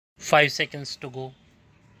5 seconds to go.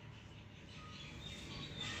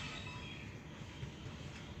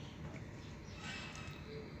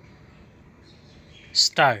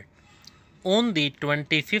 Start. On the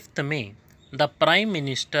 25th May, the Prime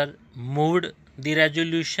Minister moved the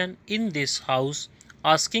resolution in this House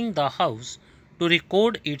asking the House to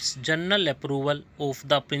record its general approval of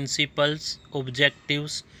the principles,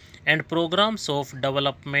 objectives, and programs of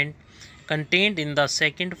development contained in the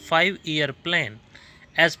second 5-year plan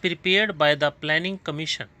as prepared by the Planning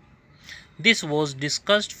Commission. This was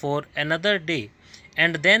discussed for another day,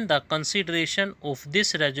 and then the consideration of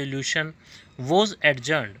this resolution was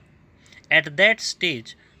adjourned. At that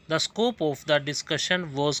stage, the scope of the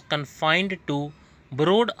discussion was confined to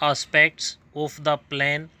broad aspects of the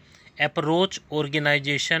plan, approach,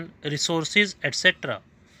 organization, resources, etc.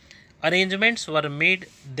 Arrangements were made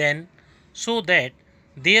then so that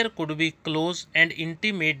there could be close and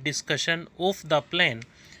intimate discussion of the plan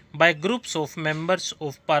by groups of members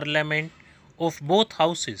of parliament of both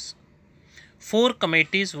houses. 4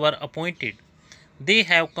 committees were appointed. They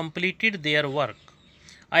have completed their work.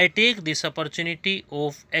 I take this opportunity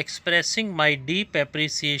of expressing my deep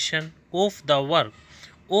appreciation of the work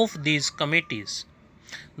of these committees.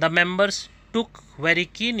 The members took very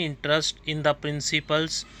keen interest in the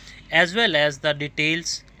principles as well as the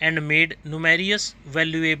details and made numerous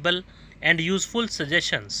valuable and useful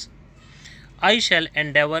suggestions. I shall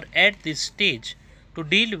endeavour at this stage to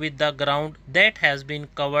deal with the ground that has been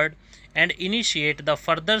covered and initiate the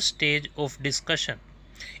further stage of discussion.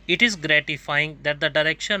 It is gratifying that the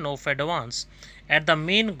direction of advance and the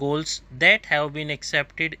main goals that have been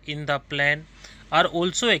accepted in the plan are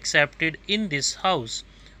also accepted in this House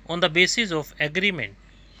on the basis of agreement.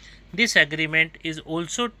 This agreement is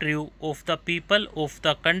also true of the people of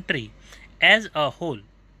the country as a whole.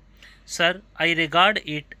 Sir, I regard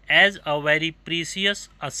it as a very precious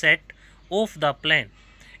asset of the plan.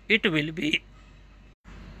 It will be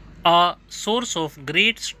a source of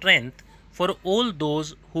great strength for all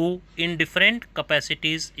those who, in different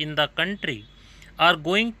capacities in the country, are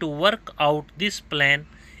going to work out this plan,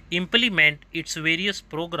 implement its various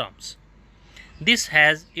programs. This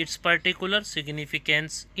has its particular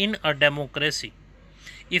significance in a democracy.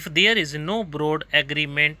 If there is no broad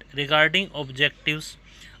agreement regarding objectives,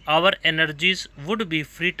 our energies would be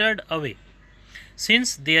frittered away.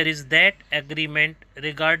 Since there is that agreement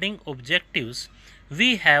regarding objectives,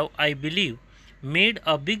 we have, I believe, made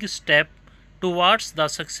a big step towards the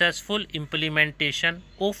successful implementation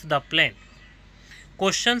of the plan.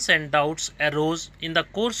 Questions and doubts arose in the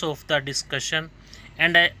course of the discussion,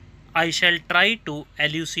 and I shall try to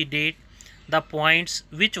elucidate the points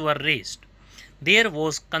which were raised. There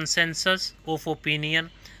was consensus of opinion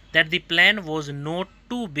that the plan was not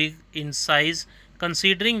too big in size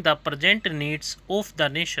considering the present needs of the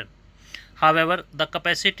nation. However, the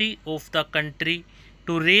capacity of the country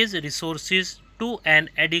to raise resources to an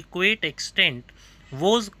adequate extent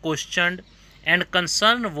was questioned, and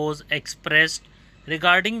concern was expressed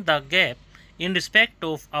regarding the gap in respect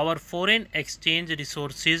of our foreign exchange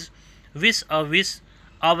resources vis-a-vis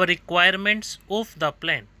our requirements of the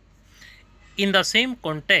plan. In the same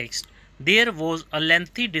context, there was a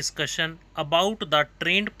lengthy discussion about the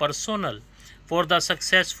trained personnel for the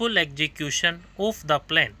successful execution of the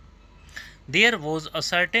plan. There was a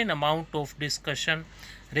certain amount of discussion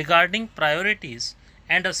regarding priorities,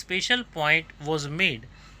 and a special point was made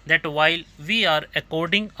that while we are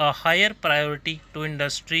according a higher priority to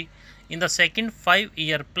industry in the second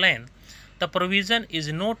 5-year plan, the provision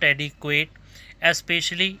is not adequate,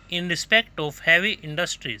 especially in respect of heavy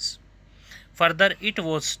industries. Further, it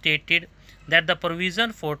was stated that the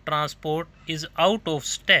provision for transport is out of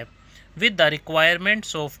step with the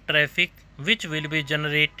requirements of traffic which will be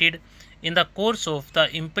generated in the course of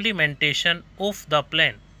the implementation of the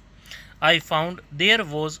plan. I found there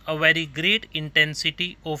was a very great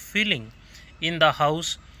intensity of feeling in the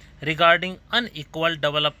House regarding unequal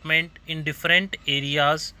development in different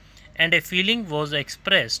areas, and a feeling was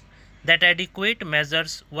expressed that adequate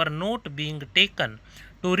measures were not being taken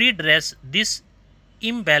to redress this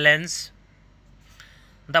imbalance.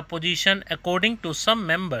 The position, according to some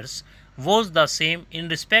members, was the same in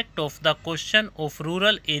respect of the question of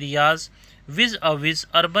rural areas vis-a-vis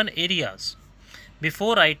urban areas.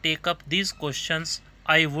 Before I take up these questions,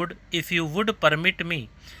 I would, if you would permit me,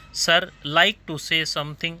 sir, like to say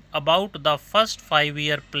something about the first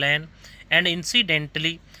 5-year plan and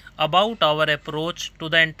incidentally about our approach to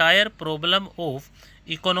the entire problem of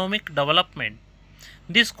economic development.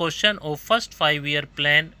 This question of first 5-year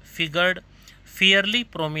plan figured fairly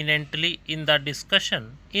prominently in the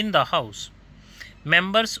discussion in the House.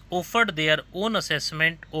 Members offered their own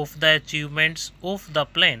assessment of the achievements of the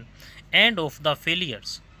plan and of the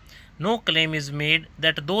failures. No claim is made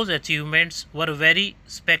that those achievements were very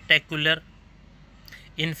spectacular.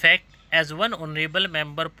 In fact, as one honorable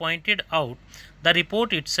member pointed out, the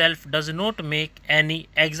report itself does not make any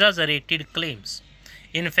exaggerated claims.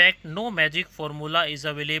 In fact, no magic formula is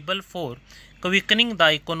available for quickening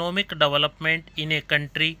the economic development in a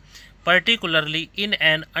country, particularly in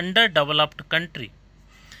an underdeveloped country.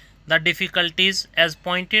 The difficulties, as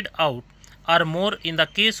pointed out, are more in the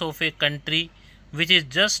case of a country which is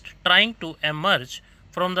just trying to emerge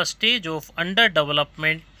from the stage of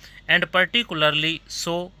underdevelopment, and particularly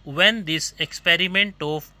so when this experiment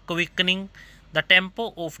of quickening the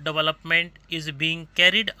tempo of development is being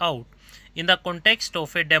carried out in the context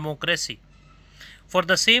of a democracy. For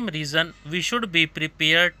the same reason, we should be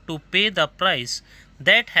prepared to pay the price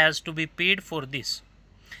that has to be paid for this.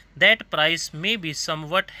 That price may be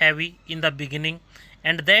somewhat heavy in the beginning,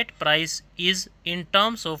 and that price is in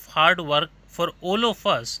terms of hard work for all of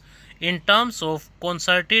us, in terms of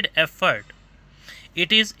concerted effort.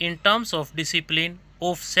 It is in terms of discipline,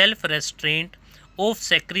 of self-restraint, of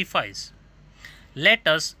sacrifice. Let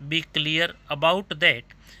us be clear about that,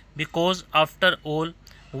 because after all,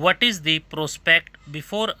 what is the prospect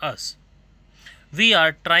before us? We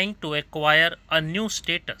are trying to acquire a new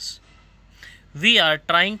status. We are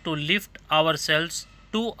trying to lift ourselves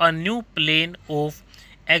to a new plane of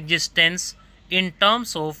existence in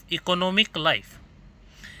terms of economic life.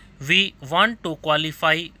 We want to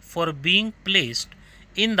qualify for being placed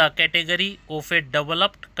in the category of a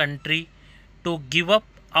developed country, to give up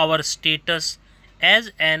our status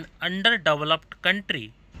as an underdeveloped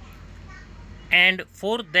country. And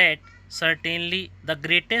for that, certainly the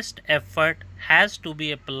greatest effort has to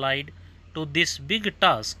be applied to this big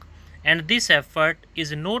task, and this effort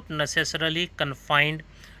is not necessarily confined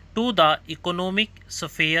to the economic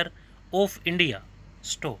sphere of India.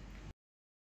 Stop.